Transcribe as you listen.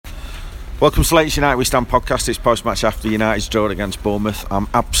Welcome to Latest United We Stand podcast. It's post-match after United's draw against Bournemouth. I'm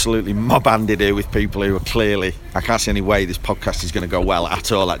absolutely mob-handed here with people who are clearly... I can't see any way this podcast is going to go well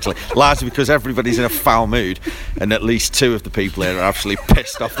at all, actually. Largely because everybody's in a foul mood and at least two of the people here are absolutely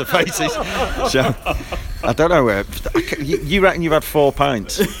pissed off the faces. So, I don't know. You reckon you've had 4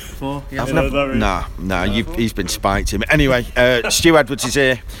 pints? 4? Yeah. No, he's been spiked him. Anyway, Stu Edwards is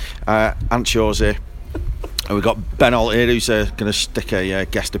here. Ant Shaw's here. And we've got Ben Holt here who's going to stick a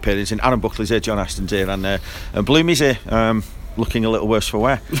guest appearance in. Aaron Buckley's here, John Ashton's here, and Bloomy's here, looking a little worse for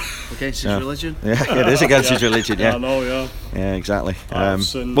wear. Against his religion? Yeah, it is against his religion, yeah. I know, yeah. Yeah, exactly.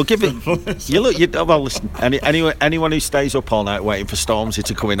 We'll give it... Well, listen, anyone who stays up all night waiting for Stormzy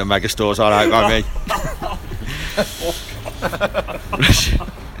to come in and Megastore's all right by me.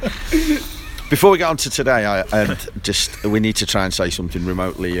 Before we get on to today, we need to try and say something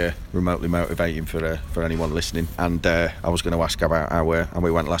remotely motivating for anyone listening. And I was going to ask about how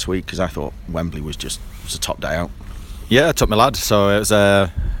we went last week, because I thought Wembley was a top day out. Yeah, I took my lad, so it was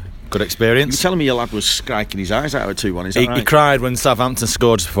a good experience. You were telling me your lad was striking his eyes out at 2-1, is that right? He cried when Southampton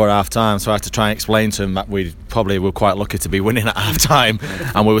scored before half-time, so I had to try and explain to him that we probably were quite lucky to be winning at half-time,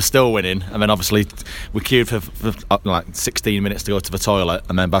 and we were still winning. And then obviously we queued for like 16 minutes to go to the toilet,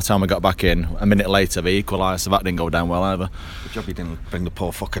 and then by the time we got back in, a minute later they equalised, so that didn't go down well either. Good job you didn't bring the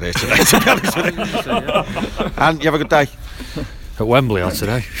poor fucker here today, to be honest with you. And you have a good day? At Wembley or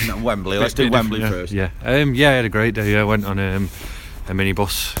today? No, Wembley, let's do Wembley first. Yeah, I had a great day. I went on a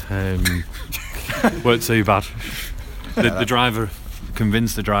minibus. Weren't too bad. The driver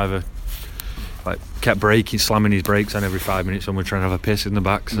convinced the driver, kept braking, slamming his brakes on every 5 minutes, and we're trying to have a piss in the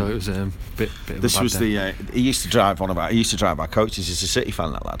back. So it was a bit of this a bad was day. He used to drive our coaches. He's a City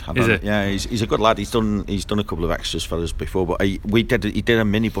fan, that lad. Is it? Yeah, he's a good lad. He's done a couple of extras for us before, but he did a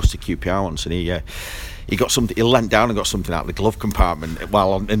minibus to QPR once, and he got something. He leant down and got something out of the glove compartment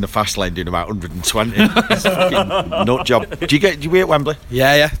while in the fast lane doing about 120. It's a fucking nut job. Did you be at Wembley?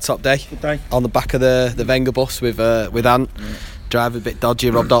 Yeah, top day. Good day. On the back of the Wenger bus with Ant. Drive a bit dodgy,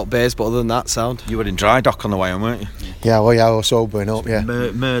 robbed out beers, but other than that, sound. You were in dry dock on the way home, weren't you? Yeah, I was sobering up. Yeah,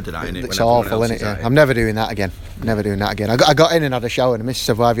 murder that, innit? It's awful, isn't it? Yeah. I'm never doing that again. I got in and had a shower, and the missus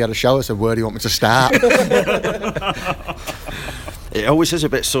said, "Why have you had a shower?" I said, "Where do you want me to start?" It always is a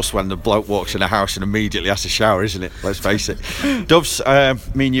bit sus when the bloke walks in a house and immediately has to shower, isn't it? Let's face it. Dubs,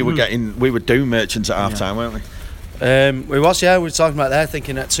 me and you we were doom merchants at half time, weren't we? We were talking about there,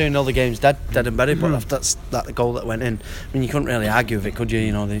 thinking that 2-0 the game's dead and buried, but that's the goal that went in. I mean, you couldn't really argue with it, could you?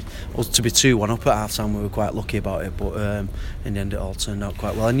 You know, to be 2-1 up at half time, we were quite lucky about it, but in the end it all turned out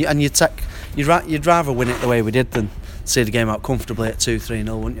quite well. And you'd rather win it the way we did than see the game out comfortably at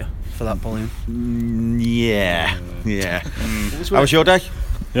 2-3-0, wouldn't you? For that volume. Yeah. How was your day?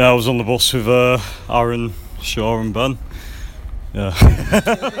 Yeah, I was on the bus with Aaron, Shaw and Ben. Yeah.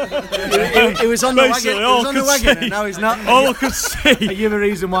 He was on the wagon, and now he's not. All I could see. Are you the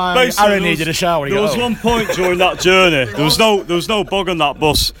reason why Aaron needed a shower? There was one point during that journey. There was no bug on that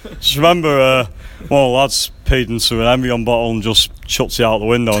bus. Just remember, one of the lads peed into an Evian bottle and just chucked it out the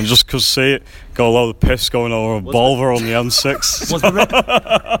window, and just could see it got a load of piss going over a Volvo on the M6.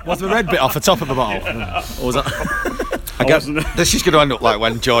 Was the red bit off the top of the bottle? Or was that? I guess this is going to end up like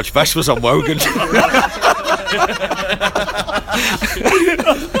when George Best was on Wogan.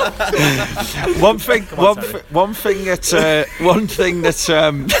 One thing that.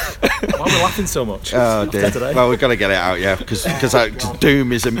 Why are we laughing so much? Oh dear. Well, we've got to get it out, yeah, because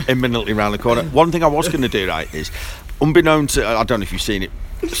doom is imminently around the corner. One thing I was going to do, right, is unbeknown to, I don't know if you've seen it,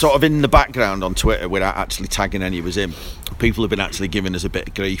 sort of in the background on Twitter without actually tagging any of us in, people have been actually giving us a bit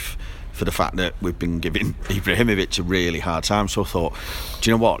of grief for the fact that we've been giving Ibrahimovic a really hard time. So I thought, do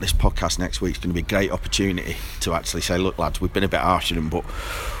you know what, this podcast next week is going to be a great opportunity to actually say, look lads, we've been a bit harsh on him, but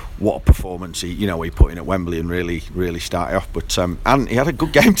what a performance he put in at Wembley and really started off. But and he had a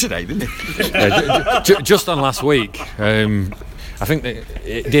good game today, didn't he? Just on last week, I think that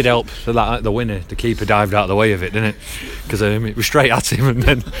it did help that the winner, the keeper dived out of the way of it, didn't it? Because it was straight at him, and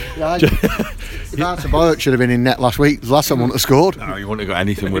then That's about should have been in net last week. The last time wouldn't have scored. No, he wouldn't have got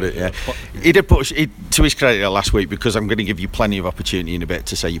anything, would it? Yeah. He did put to his credit last week, because I'm going to give you plenty of opportunity in a bit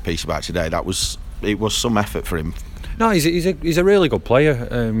to say your piece about today. It was some effort for him. No, he's a really good player.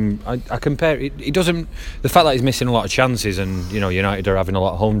 I compare it. He doesn't. The fact that he's missing a lot of chances, and United are having a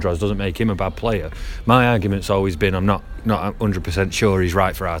lot of home draws, doesn't make him a bad player. My argument's always been I'm not 100% sure he's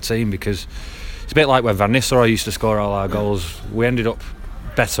right for our team, because it's a bit like when Van Nistelrooy used to score all our goals. We ended up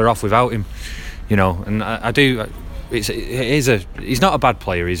better off without him, And I do. He's not a bad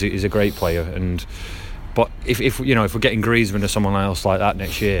player. He's a great player, But if we're getting Griezmann or someone else like that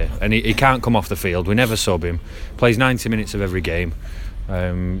next year, and he can't come off the field, we never sub him. Plays 90 minutes of every game.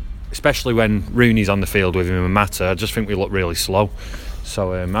 especially when Rooney's on the field with him and Mata, I just think we look really slow.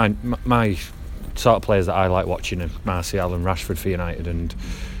 So my sort of players that I like watching are Martial and Rashford for United, and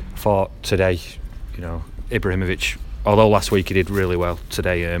I thought today, Ibrahimovic, although last week he did really well,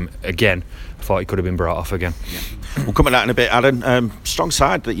 today again I thought he could have been brought off again. We'll come at that in a bit, Aaron. Strong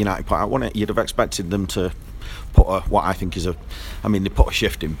side that United put out, wasn't it? You'd have expected them to put what I think is they put a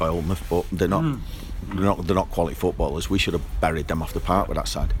shift in Bournemouth, but they're not quality footballers. We should have buried them off the park with that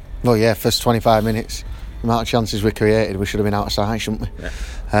side. Well, yeah, first 25 minutes, the amount of chances we created, we should have been out of sight, shouldn't we?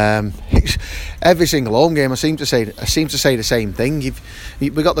 Yeah. Every single home game, I seem to say the same thing. We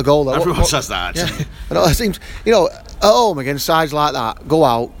got the goal. Everyone says that. Yeah. It seems, at home against sides like that, go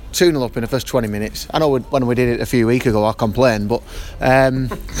out 2-0 up in the first 20 minutes. I know when we did it a few weeks ago, I complained, but yeah,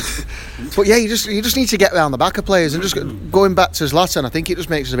 you just need to get around the back of players, and just going back to Zlatan, I think it just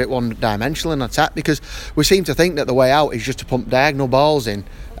makes us a bit one-dimensional in attack, because we seem to think that the way out is just to pump diagonal balls in.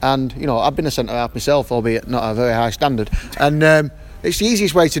 And I've been a centre half myself, albeit not a very high standard, and it's the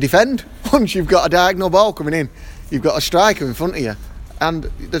easiest way to defend. Once you've got a diagonal ball coming in, you've got a striker in front of you, and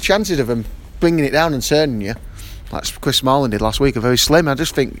the chances of them bringing it down and turning you, like Chris Smalling did last week, are very slim. I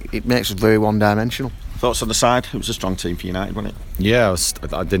just think it makes us very one-dimensional. Thoughts on the side? It was a strong team for United, wasn't it? Yeah,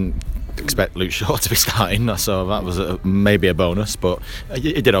 I didn't expect Luke Shaw to be starting, so that was maybe a bonus, but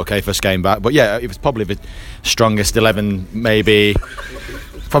he did okay first game back. But yeah, it was probably the strongest 11,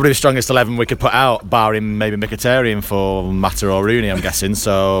 probably the strongest 11 we could put out, barring maybe Mkhitaryan for Mata or Rooney, I'm guessing.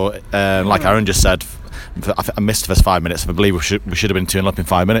 So, like Aaron just said, I missed the first 5 minutes. I believe we should have been 2-0 up in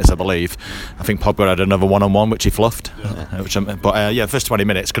 5 minutes. I believe. I think Pogba had another one-on-one which he fluffed. Yeah. First 20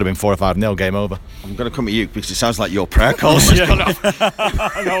 minutes could have been 4 or 5-0, game over. I'm going to come at you because it sounds like your prayer calls has gone off.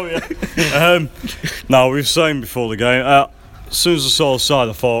 I know, yeah. No, we were saying before the game. As soon as I saw the side,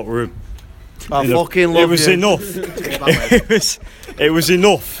 I thought it was enough. It was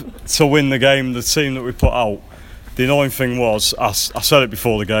enough to win the game. The team that we put out. The annoying thing was, I said it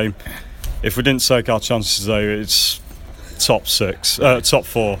before the game. If we didn't take our chances today, it's top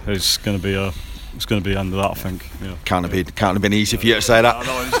 4 is going to be it's going to be the end of that, I think. Yeah. Can't have been easy for you to say that.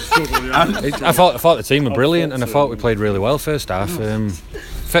 I thought the team were brilliant, and I thought we played really well first half.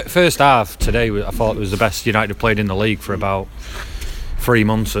 First half today, I thought it was the best United have played in the league for about 3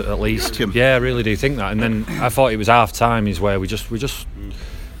 months at least. Yeah, I really do think that. And then I thought it was half time is where we just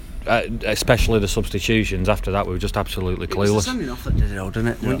especially the substitutions after that, we were just absolutely clueless. It was the sending off that did it all,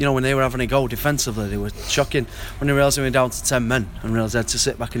 didn't it? Yeah. When they were having a go defensively, they were shocking. When they realised they were down to 10 men and realised they had to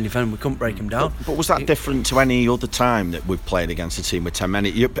sit back and defend, we couldn't break them down. But was that different to any other time that we've played against a team with 10 men?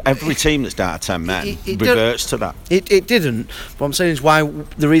 Every team that's down to 10 men reverts to that. It didn't. What I'm saying is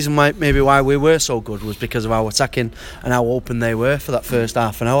the reason why we were so good was because of our attacking and how open they were for that first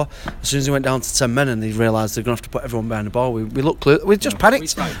half an hour. As soon as they went down to 10 men and they realised they're going to have to put everyone behind the ball, we looked we just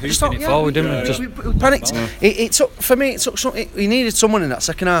panicked. We forward, didn't we? We panicked. It took he needed someone in that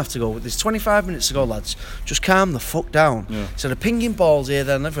second half to go, there's 25 minutes to go, lads, just calm the fuck down. Instead of pinging balls here,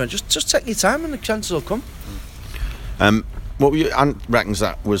 there and everywhere, just take your time and the chances will come. Ant reckons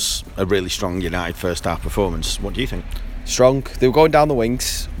that was a really strong United first half performance. What do you think? Strong. They were going down the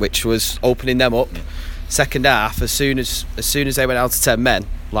wings, which was opening them up. Second half, as soon as they went out to 10 men,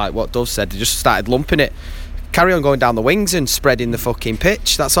 like what Dove said, they just started lumping it. Carry on going down the wings and spreading the fucking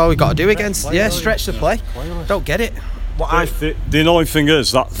pitch. That's all we've got to do against. Stretch the play. Don't get it. The annoying thing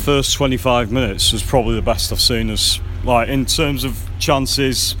is that first 25 minutes was probably the best I've seen us. Like in terms of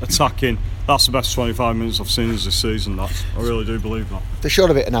chances, attacking, that's the best 25 minutes I've seen us this season. I really do believe that. They showed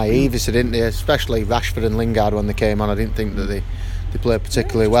a bit of naivety, didn't they? Especially Rashford and Lingard when they came on. I didn't think that they played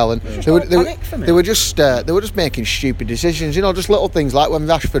particularly well, and they were just making stupid decisions. Just little things like when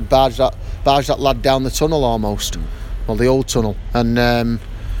Rashford barged that lad down the tunnel almost, well, the old tunnel, and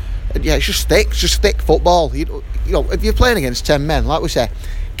it's just thick football. If you're playing against 10 men, like we say,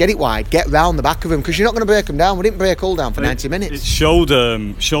 get it wide, get round the back of them, because you're not going to break them down. We didn't break Hull down for 90 minutes. It showed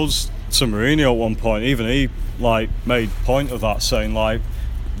to Mourinho at one point. Even he made point of that, saying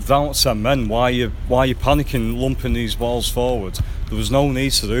down to 10 men, why are you panicking, lumping these balls forward? There was no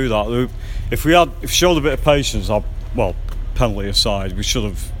need to do that. If we showed a bit of patience, penalty aside, we should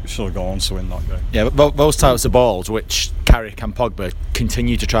have gone on to win that game. Yeah, but those types of balls, which Carrick and Pogba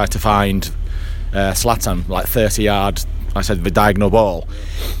continue to try to find Zlatan, 30-yard, I said the diagonal ball,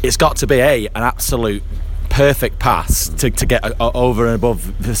 it's got to be an absolute perfect pass to get over and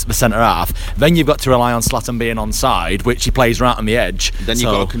above the centre half. Then you've got to rely on Zlatan being onside, which he plays right on the edge. Then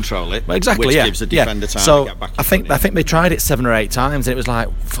you've got to control it. Well, exactly, which gives the defender time to get back. I think they tried it 7 or 8 times, and it was like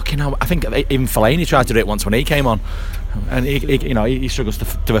fucking hell. I think even Fellaini tried to do it once when he came on, and he struggles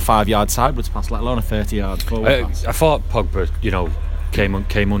to a 5-yard sideways pass, let alone a 30-yard forward pass. I thought Pogba,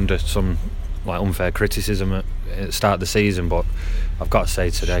 came under some like unfair criticism at the start of the season, but I've got to say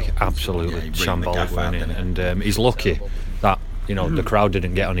today, absolutely shambolic, weren't he? And he's lucky that the crowd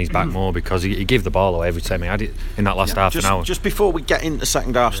didn't get on his back more, because he gave the ball away every time he had it in that last half an hour. Just before we get into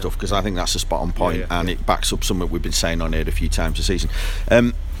second half stuff, because I think that's a spot on point, and it backs up something we've been saying on here a few times this season.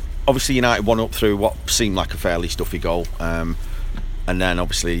 Obviously United won up through what seemed like a fairly stuffy goal, and then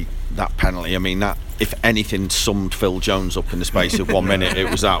obviously that penalty. I mean, that, if anything, summed Phil Jones up in the space of 1 minute.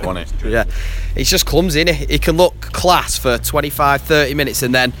 It was that, wasn't it? Yeah, he's just clumsy, innit? He can look class for 25-30 minutes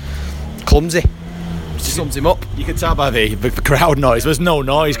and then clumsy. Sums him up. You could tell by the crowd noise. There was no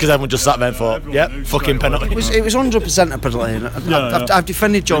noise because everyone just sat there and thought, fucking penalty. It was 100% a penalty. I've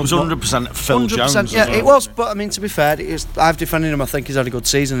defended Jones. It was 100% Phil Jones. Yeah, it was. But I mean, to be fair, I've defended him. I think he's had a good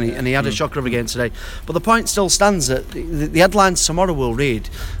season, and he had a shocker of a game today. But the point still stands that the headlines tomorrow will read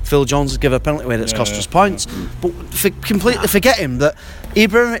Phil Jones has given a penalty away that's cost us points. But completely forgetting that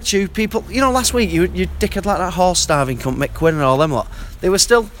Ibrahimovic, who people, last week you dickhead like that horse starving cunt Mick Quinn and all them lot, they were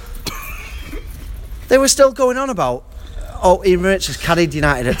still going on about, Ibrahimovic has carried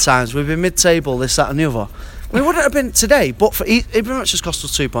United at times. We've been mid-table, this, that and the other. We wouldn't have been today, but for Ibrahimovic has cost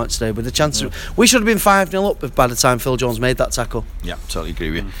us 2 points today with the chance we should have been 5-0 up by the time Phil Jones made that tackle. Yeah, totally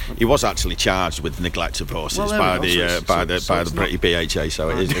agree with you. He was actually charged with neglect of horses by the British BHA, so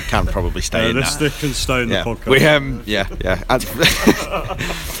it can probably stay in that. Stick can stay in the podcast.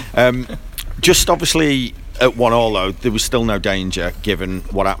 Just obviously at 1-1 though, there was still no danger given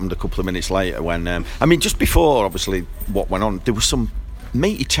what happened a couple of minutes later when just before obviously what went on, there was some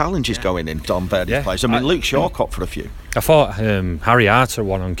meaty challenges going in Don Verdi's place. I mean, Luke Shaw caught for a few. I thought Harry Arter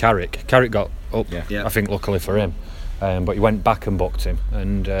won on Carrick. Carrick got up, I think luckily for him, but he went back and booked him.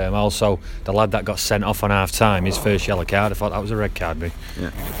 And also the lad that got sent off on half time, his first yellow card, I thought that was a red card.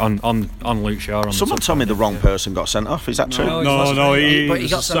 On Luke Shaw. Someone told me the wrong person got sent off. Is that true? No, he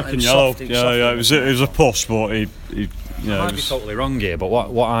got second yellow. It was a push, but he might be totally wrong here, but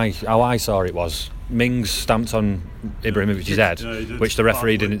how I saw it was Mings stamped on Ibrahimovic's head, which the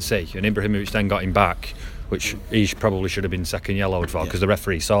referee didn't see, and Ibrahimovic then got him back, which he probably should have been second yellowed for, because the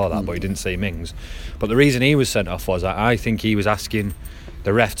referee saw that, but he didn't see Mings. But the reason he was sent off was that I think he was asking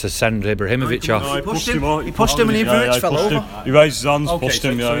the ref to send Ibrahimovic off. No, he pushed him and Ibrahimovic fell over. He raised his hands, pushed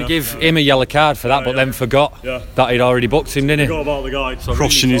him. So he gave him a yellow card for that, but then forgot that he'd already booked him, didn't he? Forgot about the guy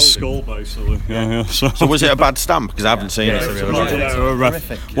crushing his skull, basically. So was it a bad stamp? Because I haven't seen it.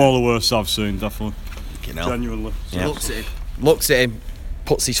 One of the worst I've seen, definitely. Genuinely. Looks at him,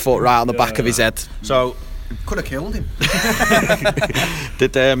 puts his foot right on the back of his head. So could have killed him.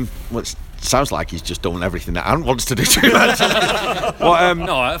 Sounds like he's just done everything that Ant wants to do to him. No,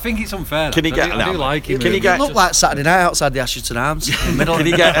 I think it's unfair. Can he get? I do like him. Can he get? Look like Saturday night outside the Ashton Arms. In the middle. Can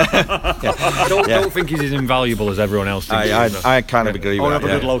he get? I don't think he's as invaluable as everyone else thinks. I kind of agree with that.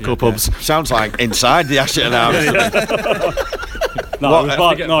 Good local pubs. Sounds like inside the Ashton Arms. No, it was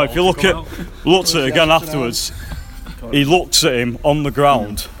bad. No, if you looked at it again afterwards, he looks at him on the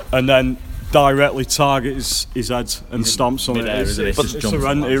ground and then directly targets his head and stamps on it.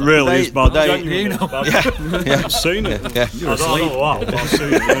 It really is bad. I've seen it. I don't know how, but I've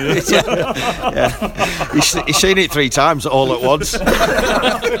seen it. He's seen it 3 times all at once.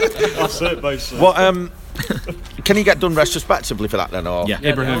 That's it, basically. Can he get done retrospectively for that then? Or?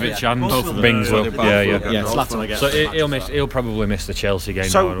 Ibrahimovic and both of Mings will. So he'll probably miss the Chelsea game.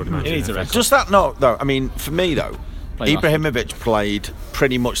 So I would imagine. Does that not though? I mean, for me though, Ibrahimovic played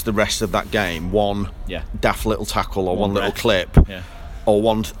pretty much the rest of that game one daft little tackle or one little clip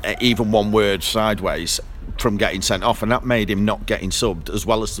or even one word sideways from getting sent off, and that made him not getting subbed, as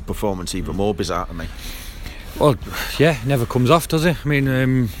well as the performance even more bizarre to me. Well, never comes off, does it? I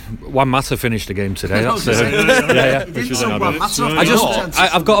mean, Juan Mata finished the game today. That's which was an odd one.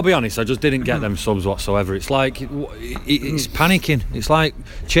 I've got to be honest, I just didn't get them subs whatsoever. It's like it's panicking. It's like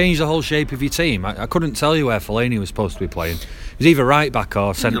change the whole shape of your team. I couldn't tell you where Fellaini was supposed to be playing. He was either right back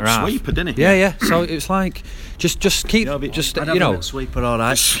or centre half. Sweeper, didn't he? Yeah. So it's like just keep sweeper, all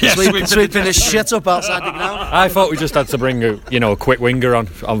right. Sweeping his shit up outside the ground. I thought we just had to bring a quick winger on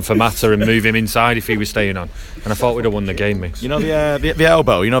for Mata and move him inside if he was staying on. And I thought we'd have won the game, mate. You know the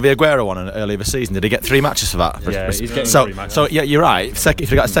elbow, the Aguero one earlier this season. Did he get 3 matches for that? Yeah, he's getting 3 matches. So yeah, you're right. If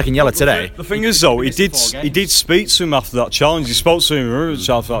he got a second yellow today. The thing is though, he did speak to him after that challenge. He spoke to him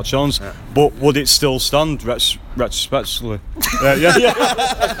after that challenge. But would it still stand retrospectively? Let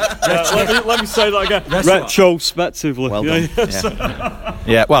me say that again. Retrospectively. Well done.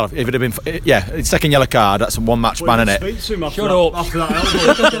 Yeah. Well, if it had been second yellow card, that's a 1 match ban, innit? Shut up. After that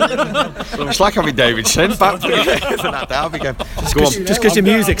elbow. It's like having David Sin back for that derby game. Just because your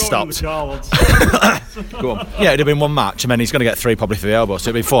music stopped. Go on. Yeah, it'd have been one match, and then he's going to get 3 probably for the elbow, so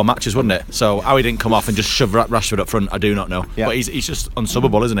it'd be 4 matches, wouldn't it? So how he didn't come off and just shove Rashford up front, I do not know. Yeah. But he's just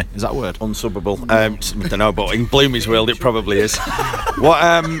unsubbable, isn't he? Is that a word? Unsubbable. I don't know, but in Bloomy's world, it probably is.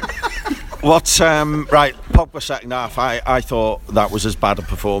 Right, Pogba second half. I thought that was as bad a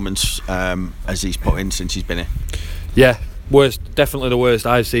performance as he's put in since he's been here. Yeah, definitely the worst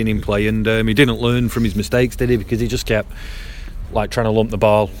I've seen him play, and he didn't learn from his mistakes, did he? Because he just kept trying to lump the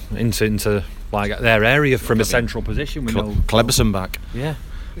ball into their area from a central position. Cleberson back. Yeah.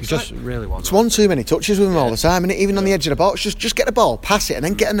 He just really wants. It's one too many touches with him all the time, and even on the edge of the box, just get the ball, pass it, and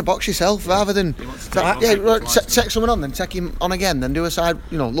then get in the box yourself, rather than take someone on, then take him on again, then do a side,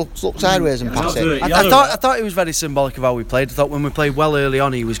 look sideways and pass it. I thought it was very symbolic of how we played. I thought when we played well early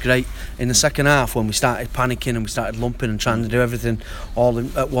on, he was great. In the second half, when we started panicking and we started lumping and trying to do everything all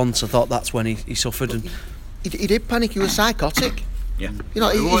at once, I thought that's when he suffered. And he did panic. He was psychotic. Yeah.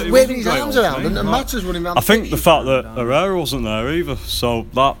 He's waving his arms around, and Matt's running around. I think the fact that Herrera wasn't there either, so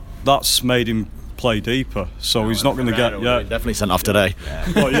that's made him play deeper. So he's not going to get. Yeah, definitely sent off today.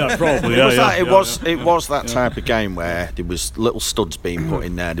 Well, yeah, probably. It was that type of game where there was little studs being put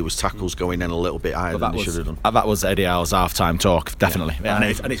in there. There was tackles going in a little bit higher than they should have done. That was Eddie Howe's half-time talk, definitely, and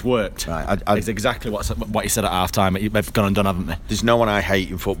it's worked. Right, it's exactly what he said at half-time. They've gone and done, haven't they? There's no one I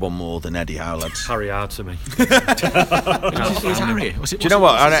hate in football more than Eddie Howe, lads. Harry Hard to me. He's Harry. Do you know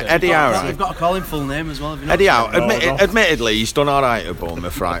what? Eddie Howe. You've got to call him full name as well. Eddie Howe. Admittedly, he's done all right at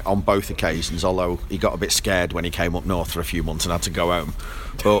Bournemouth, right, on both occasions. Although he got a bit scared when he came up north for a few months and had to go home.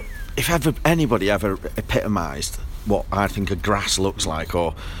 But if anybody ever epitomised what I think a grass looks like,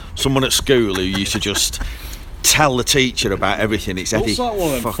 or someone at school who used to just tell the teacher about everything, it's Eddie. Looks like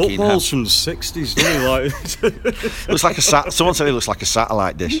one of them footballs from the 60s, doesn't he? Looks like someone said he looks like a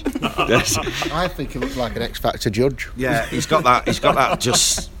satellite dish. Yes. I think he looks like an X Factor judge. Yeah, he's got that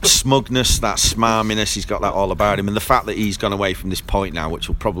just smugness, that smarminess. He's got that all about him, and the fact that he's gone away from this point now, which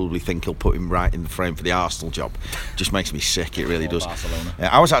will probably think he'll put him right in the frame for the Arsenal job, just makes me sick. It really does.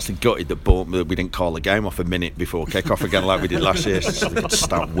 I was actually gutted that we didn't call the game off a minute before kick-off again, like we did last year, so we could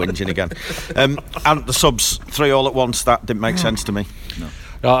start whinging again. And the subs, 3 all at once, that didn't make sense to me.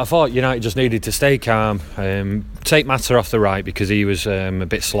 No, I thought United just needed to stay calm, take Mata off the right because he was a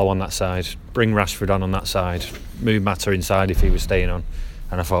bit slow on that side, bring Rashford on that side, move Mata inside if he was staying on,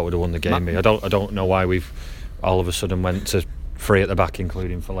 and I thought we'd have won the game. I don't know why we've all of a sudden went to 3 at the back,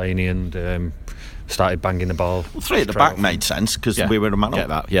 including Fellaini, and started banging the ball. Well, 3 at the back made sense because we were a man up.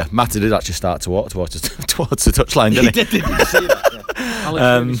 That. Yeah, Mata did actually start to walk towards the touchline, didn't he? Did you see that? Yeah. Alex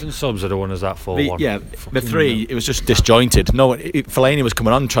Ferguson subs are the one as that 4-1. The 3, it was just disjointed. No, Fellaini was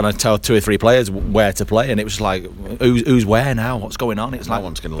coming on trying to tell 2 or 3 players where to play, and it was like, who's where now? What's going on? It's like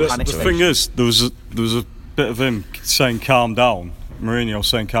one's going to listen. The thing is, there was a bit of him saying calm down. Mourinho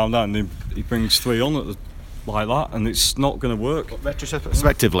saying calm down, and he brings 3 on like that, and it's not going to work.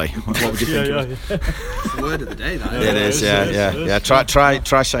 Retrospectively, what would you think? It's the word of the day, that. It is, yeah.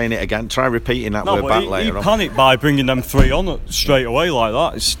 Try saying it again. Try repeating that word back later on. He panicked by bringing them 3 on straight away like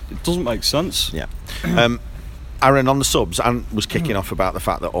that. It doesn't make sense. Yeah. Aaron, on the subs, and was kicking off about the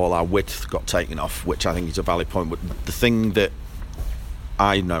fact that all our width got taken off, which I think is a valid point. But the thing that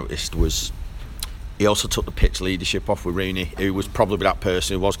I noticed was he also took the pitch leadership off with Rooney, who was probably that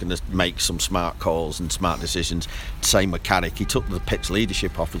person who was going to make some smart calls and smart decisions. Same with Carrick. He took the pitch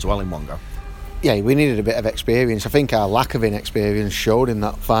leadership off as well in one go. Yeah, we needed a bit of experience. I think our lack of inexperience showed in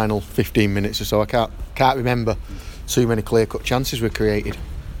that final 15 minutes or so. I can't remember too many clear-cut chances we created.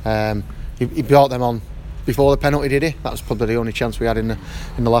 He brought them on before the penalty, did he? That was probably the only chance we had in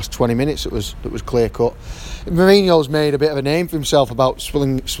the last 20 minutes that was clear cut. Mourinho's made a bit of a name for himself about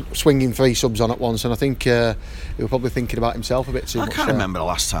swinging 3 subs on at once, and I think he was probably thinking about himself a bit too much. I can't remember the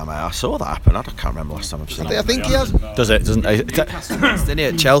last time I saw that happen. I can't remember the last time I've seen it. I think he has. Does it? Doesn't it? Didn't he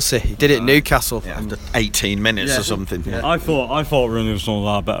at Chelsea? He did it at Newcastle. Yeah, after 18 minutes or something. Yeah. I thought Rooney was one of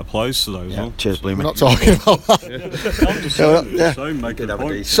our better players today as well. Cheers, Bloomy. We're not talking about that. I'm just saying, make a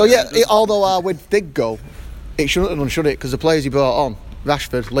point. So although our width did go, it shouldn't have done, should it? Because the players he brought on,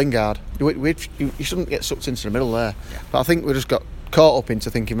 Rashford, Lingard, you shouldn't get sucked into the middle there. Yeah. But I think we just got caught up into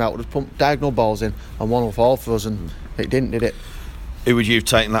thinking about we'll just pump diagonal balls in and one will fall for us, and it didn't, did it? Who would you have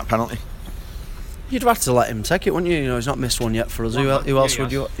taken that penalty? You'd have to let him take it, wouldn't you? He's not missed one yet for us. Who else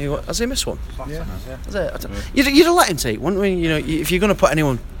would you? Has he missed one? Yeah. You'd have let him take, wouldn't we? If you're going to put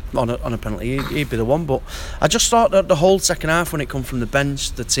anyone on a penalty, he'd be the one. But I just thought that the whole second half, when it come from the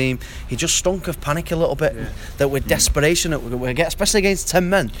bench, the team, he just stunk of panic a little bit. Yeah. That with desperation that we get, especially against 10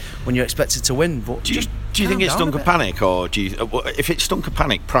 men when you're expected to win. But do you think it stunk of panic, or do you? If it stunk of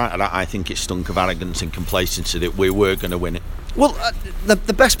panic prior to that, I think it stunk of arrogance and complacency that we were going to win it. Well,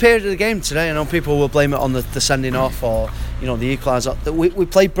 the best period of the game today, I know people will blame it on the sending off or the equaliser. We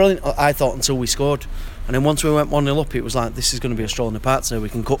played brilliant, I thought, until we scored. And then once we went 1-0 up, it was like, this is going to be a stroll in the park today. We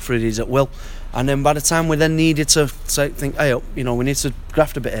can cut through these at will. And then by the time we then needed to think, hey, we need to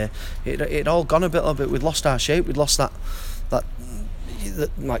graft a bit here, it all gone a little bit. We'd lost our shape. We'd lost that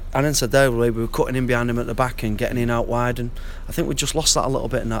like Annan said there, we were cutting in behind him at the back and getting in out wide. And I think we just lost that a little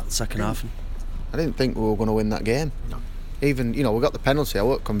bit in that second half. I didn't think we were going to win that game. No. Even, we got the penalty. I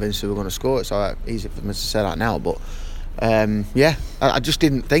wasn't convinced we were going to score. It's all right, easy for me to say that now, but I just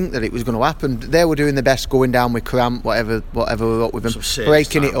didn't think that it was going to happen. They were doing the best, going down with cramp, whatever we were up with them,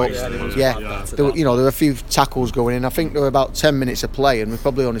 breaking it up. There were a few tackles going in. I think there were about 10 minutes of play, and we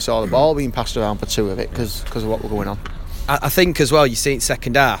probably only saw the ball being passed around for 2 of it because of what was going on. I think as well, you see it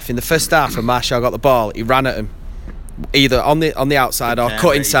second half. In the first half, when Marshall got the ball, he ran at him either on the outside or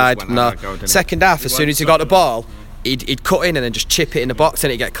cut inside. No, second half, as soon as he got the ball, he'd cut in and then just chip it in the box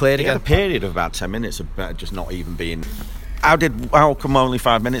and it'd get cleared again. Had a period of about 10 minutes of just not even being. How come only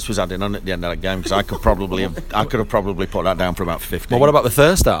 5 minutes was added on at the end of that game? Because I could have probably put that down for about 15. Well, what about the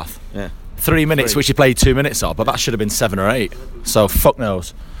first half? Yeah, 3 minutes, which he played 2 minutes of, but that should have been 7 or 8. So fuck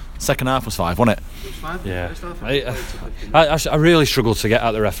knows. Second half was 5, wasn't it? Yeah. I really struggled to get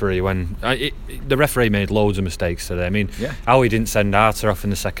at the referee when the referee made loads of mistakes today. I mean, how he didn't send Arter off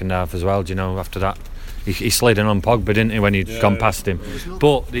in the second half as well. Do you know? After that, he slid in on Pogba, didn't he, when he'd gone past him?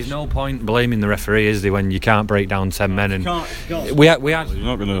 But there's no point blaming the referee, is there, when you can't break down 10 men? And we had.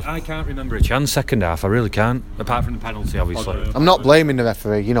 I can't remember a chance second half. I really can't, apart from the penalty, obviously. I'm not blaming the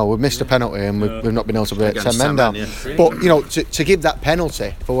referee. We've missed a penalty and we've not been able to break 10 men down. But to give that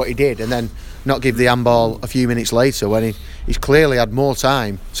penalty for what he did and then not give the handball a few minutes later when he's clearly had more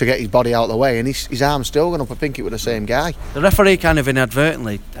time to get his body out of the way and his arm's still gone up. I think it was the same guy. The referee kind of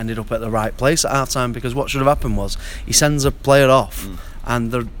inadvertently ended up at the right place at half time, because what should have happened was he sends a player off and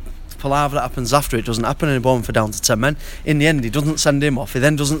the palaver that happens after it doesn't happen anymore for down to 10 men. In the end, he doesn't send him off. He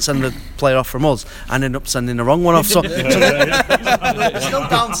then doesn't send the player off from us and end up sending the wrong one off. So it's still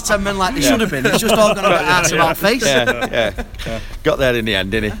down to 10 men like they should have been. It's just all going to be arse about face. Yeah. Got there in the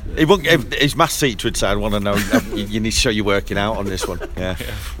end, didn't he? His maths teacher would say, I want to know, you need to show you're working out on this one. Yeah.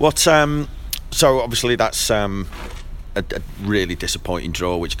 What? So obviously that's a really disappointing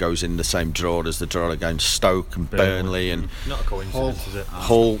draw, which goes in the same draw as the draw against Stoke and Burnley and not a coincidence, is it?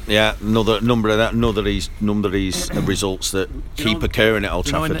 Hull. Yeah, another of these results that keep occurring at Old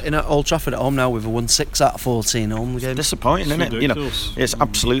Trafford. In Old Trafford at home now, we've won 6 out of 14 home games. Disappointing, isn't it? It's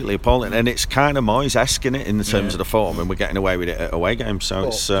absolutely appalling, and it's kind of Moyes-esque in it in the terms of the form, and we're getting away with it at away games. So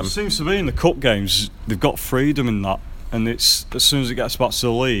it seems to be in the cup games they've got freedom in that, and it's as soon as it gets back to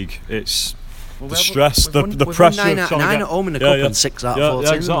the league, it's. The stress, the pressure of trying to get at home in the cup and 6 out of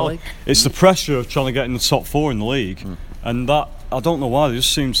 14 exactly. in the league. It's the pressure of trying to get in the top 4 in the league, and that I don't know why, they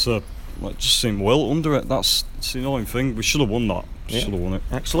just seem well under it. That's the annoying thing. We should have won that. Should have won it.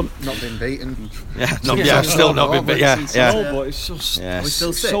 Excellent. Not been beaten. Still not been beaten. No, but it's just we're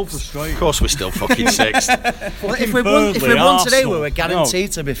still so frustrating. Of course, we're still fucking 6th. Well, if we won today, we were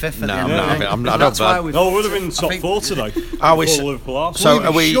guaranteed to be 5th. I don't bad. No, we would have been top 4 today. So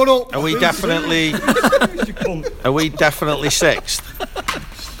are we? Are we definitely? Are we definitely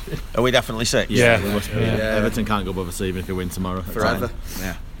 6th? Are we definitely 6th? Yeah. Everton can't go above us even if we win tomorrow. Forever.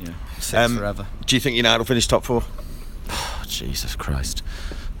 Yeah. 6 forever. Do you think United will finish top 4? Oh, Jesus Christ.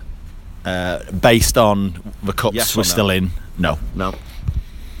 Based on the cups we're still in, no. No.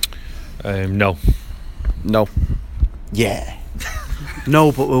 No. Yeah.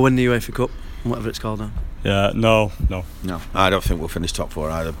 No, but we'll win the UEFA Cup, whatever it's called now. Yeah, no. I don't think we'll finish top 4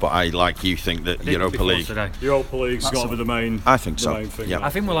 either. But I, like you, think that Europa League. Europa League's got to be the main. I think so. I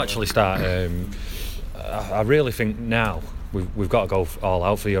think we'll actually start. I really think now we've got to go all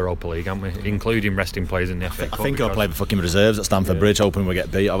out for Europa League, haven't we? Including resting players in the FA Cup. I think he'll play the fucking reserves at Stamford Bridge, hoping we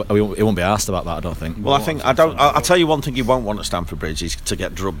get beat. He won't be asked about that, I don't think. Well, I'll tell you one thing he won't want at Stamford Bridge is to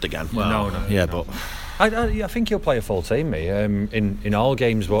get drubbed again. Well, no. Yeah, but I think he'll play a full team, mate, in all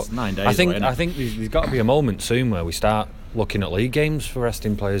games. But it's 9 days. I think there's got to be a moment soon where we start looking at league games for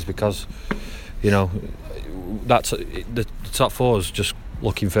resting players, because that's the top 4's just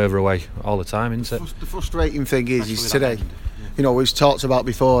looking further away all the time, isn't it? The frustrating thing is today. We've talked about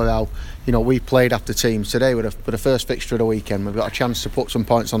before how we played after teams. Today with the first fixture of the weekend, we've got a chance to put some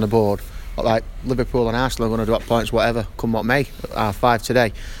points on the board. Like Liverpool and Arsenal are going to drop points, whatever, come what may. 5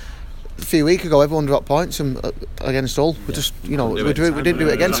 today. a few weeks ago, everyone dropped points against Hull. We just, we didn't do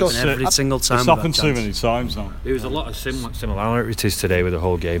it again. So every single time. It's happened too many times now. There was a lot of similarities today with the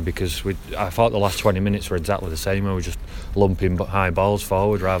whole game because I thought the last 20 minutes were exactly the same. We were just lumping high balls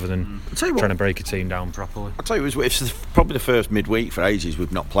forward rather than trying to break a team down properly. I'll tell you, it's probably the first midweek for ages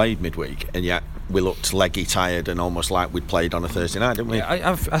we've not played midweek, and yet we looked leggy, tired, and almost like we'd played on a Thursday night, didn't we?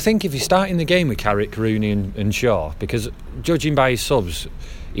 Yeah, I think if you're starting the game with Carrick, Rooney and Shaw, because judging by his subs,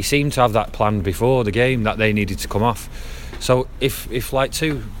 he seemed to have that planned before the game that they needed to come off. So if like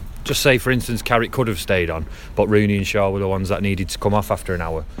two, just say for instance Carrick could have stayed on, but Rooney and Shaw were the ones that needed to come off after an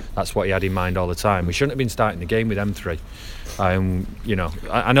hour, that's what he had in mind all the time. We shouldn't have been starting the game with them three. I know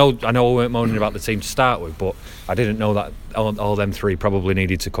we weren't moaning about the team to start with, but I didn't know that all them three probably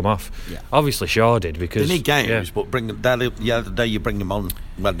needed to come off. Yeah. Obviously Shaw did because they need games, but the other day you bring them on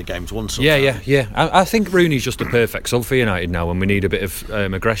when the game's won. Yeah. I think Rooney's just a perfect sub for United now, and we need a bit of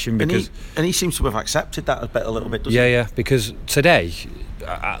aggression because and he seems to have accepted that a little bit. Doesn't he? Yeah. Because today,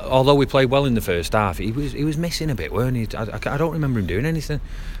 although we played well in the first half, he was missing a bit, weren't he? I don't remember him doing anything.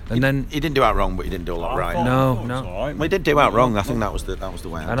 And then he didn't do out wrong, but he didn't do a lot right. No. Well, he did do out wrong. I think that was the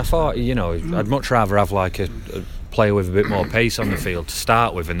way. And I thought, I'd much rather have like a player with a bit more pace on the field to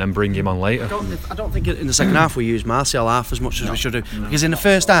start with, and then bring him on later. I don't think in the second half we used Martial half as much as we should have, because in the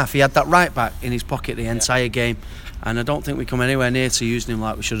first half he had that right back in his pocket the entire game, and I don't think we come anywhere near to using him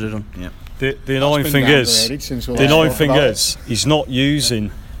like we should have done. Yeah. The annoying thing is, he's not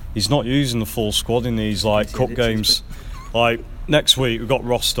using the full squad in these like cup games. Like next week we've got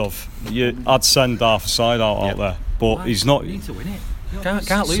Rostov. I'd send half a side out there, but he's not. We need to win it.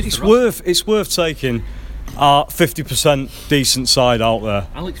 Can't lose. It's worth taking. 50% decent side out there.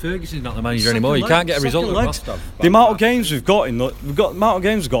 Alex Ferguson's not the manager anymore. You can't get a result at Rostov. The amount of games we've got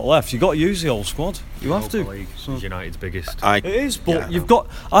left. You've got to use the whole squad. You have to. It's United's biggest. It is, but you've got.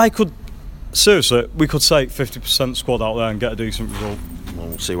 I could seriously. We could take 50% squad out there and get a decent result.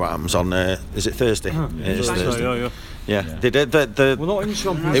 We'll see what happens on. Is it Thursday? It is Thursday. Yeah. We're not in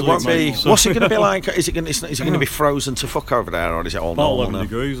Champions It won't League, be. What's it going to be like? Is it going to be frozen to fuck over there, or is it all about normal? 11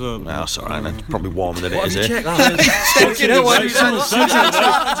 degrees. No, that's all right. Then. Probably warmer than it is here. Someone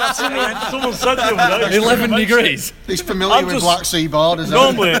said the other day. 11 degrees. He's familiar with Black Sea borders.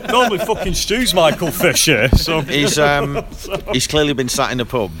 Normally fucking Stu's Michael Fish here. So he's clearly been sat in a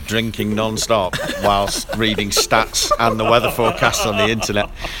pub drinking non-stop whilst reading stats and the weather forecast on the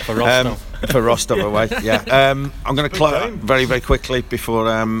internet For Rostov. For Rostov away, yeah. I'm going to close very, very quickly before.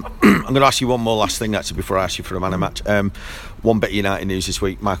 I'm going to ask you one more last thing actually before I ask you for a man of match. One bit of United news this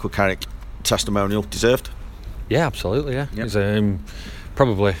week: Michael Carrick testimonial deserved. Yeah, absolutely. Yeah, he's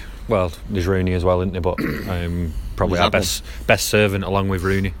probably there's Rooney as well, isn't there? But probably our best servant along with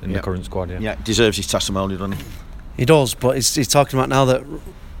Rooney in the current squad. Yeah, deserves his testimonial, doesn't he? He does, but he's talking about now that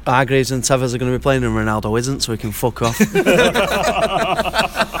Hargreaves and Tevez are going to be playing and Ronaldo isn't, so he can fuck off.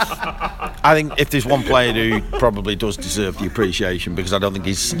 I think if there's one player who probably does deserve the appreciation, because I don't think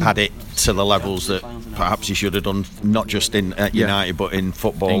he's had it to the levels that perhaps he should have done, not just in United but in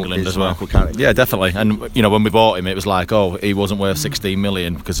football, England as well. Michael Carrick. Yeah, definitely. And when we bought him, it was like, he wasn't worth 16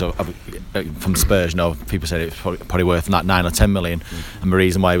 million because from Spurs. People said it was probably worth 9 or 10 million, and the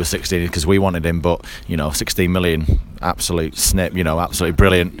reason why he was 16 is because we wanted him. But 16 million, absolute snip. Absolutely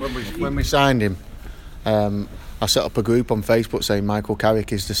brilliant. When we signed him, I set up a group on Facebook saying Michael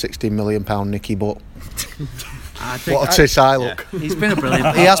Carrick is the £16 million Nicky Butt. What a tiss I look. He's been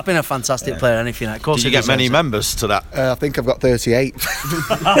He has been a fantastic player, anything. Of course. Did you get many members to that? I think I've got 38.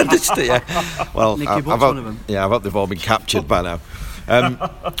 Well, Nicky Butt's one of them. Yeah, I hope they've all been captured by now.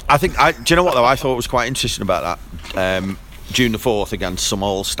 I think. Do you know what though? I thought was quite interesting about that. June the 4th against some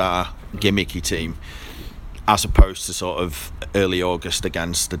all-star gimmicky team, as opposed to sort of early August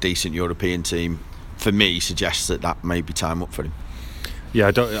against a decent European team. For me, suggests that may be time up for him.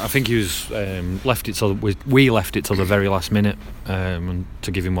 Yeah, I think he was left it till we left it till the very last minute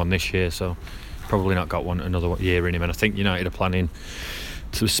to give him one this year. So probably not got another year in him. And I think United are planning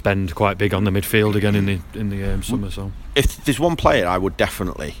to spend quite big on the midfield again in the summer. So if there's one player I would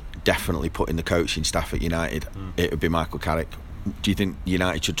definitely put in the coaching staff at United, it would be Michael Carrick. Do you think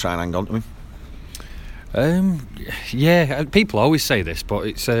United should try and hang on to him? Yeah, people always say this, but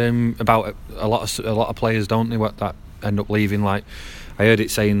it's about a lot of players, don't they, that end up leaving. Like I heard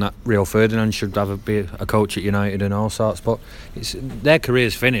it saying that Rio Ferdinand should be a coach at United and all sorts, but their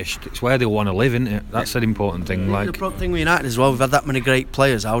career's finished. It's where they want to live, isn't it? That's an important thing. The important thing with United as well, we've had that many great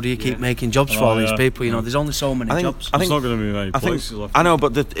players. How do you keep making jobs for all these people? You know, there's only so many jobs. There's not going to be many places left. I know,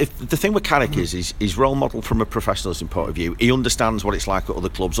 but the thing with Carrick is he's role model from a professionalism point of view. He understands what it's like at other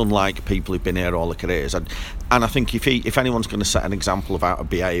clubs, unlike people who've been here all their careers. And I think if anyone's going to set an example of how to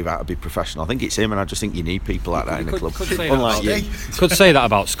behave, how to be professional, I think it's him. And I just think you need people like that in a club. Unlike you. Could say that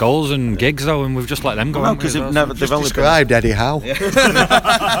about Scholes and Giggs though, and we've just let them go. No, because they've only described Eddie Howe. Carrick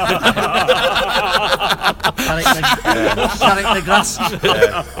the grass.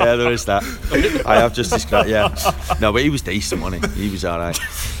 Yeah, there is that. I have just described. Yeah, no, but he was decent, wasn't he? He was all right.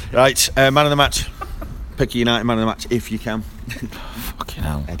 Right, man of the match. Pick a United man of the match if you can. Fucking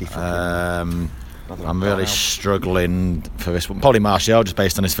hell. Eddie. I'm really struggling for this one. Probably Martial, just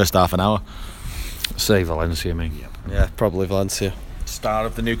based on his first half an hour. Say Valencia, me. Yeah, probably Valencia. Star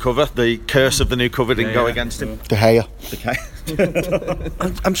of the new cover. The curse of the new cover didn't go against him. De Gea.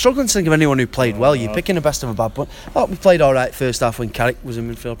 I'm struggling to think of anyone who played well. You're picking the best of a bad bunch. We played all right first half when Carrick was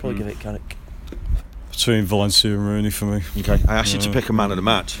in midfield. Probably give it Carrick. Between Valencia and Rooney for me. Okay, I asked you to pick a man of the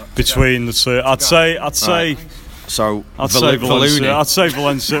match. Between the two, I'd say. So I'd say Valencia. I'd say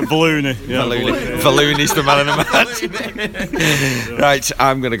Valencia. Ballooney. Yeah, Ballooney's the man of the match. Right,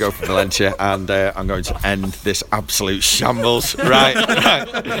 I'm going to go for Valencia, and I'm going to end this absolute shambles. Right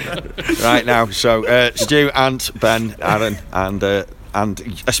now. So Stu, Ant, Ben, Aaron,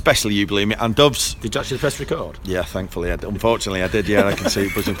 and especially you, believe me, and Dubs. Did you actually press record? Yeah, thankfully. Unfortunately, I did. Yeah, I can see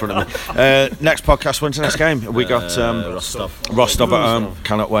it was in front of me. Next podcast. When's the next game? We got Rostov at home.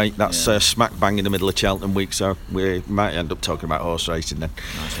 Cannot wait. That's smack bang in the middle of Cheltenham week, so we might end up talking about horse racing then.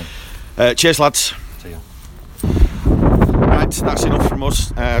 Nice one. Cheers, lads. See ya. Right, that's enough from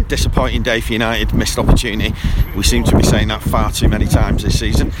us. Disappointing day for United, missed opportunity. We seem to be saying that far too many times this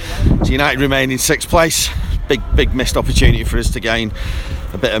season. So United remain in 6th place. Big missed opportunity for us to gain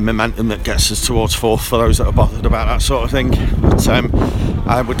a bit of momentum that gets us towards 4th for those that are bothered about that sort of thing. But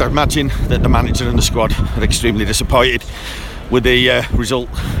I would imagine that the manager and the squad are extremely disappointed with the result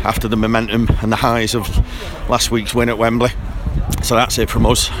after the momentum and the highs of last week's win at Wembley. So that's it from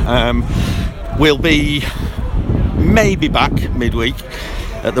us. We'll be maybe back midweek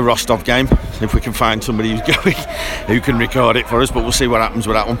at the Rostov game if we can find somebody who's going who can record it for us, but we'll see what happens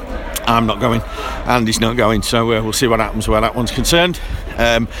with that one. I'm not going, Andy's not going, so we'll see what happens where that one's concerned.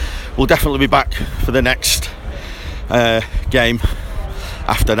 We'll definitely be back for the next game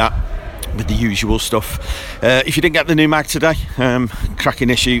after that with the usual stuff. If you didn't get the new mag today,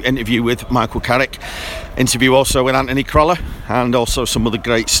 cracking interview with Michael Carrick, interview also with Anthony Croller, and also some other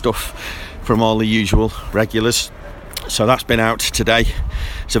great stuff from all the usual regulars. So that's been out today.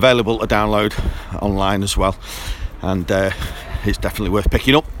 It's available to download online as well, and it's definitely worth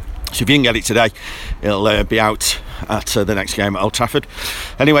picking up. So if you can get it today, it'll be out at the next game at Old Trafford.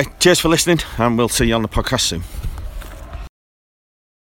 Anyway, cheers for listening, and we'll see you on the podcast soon.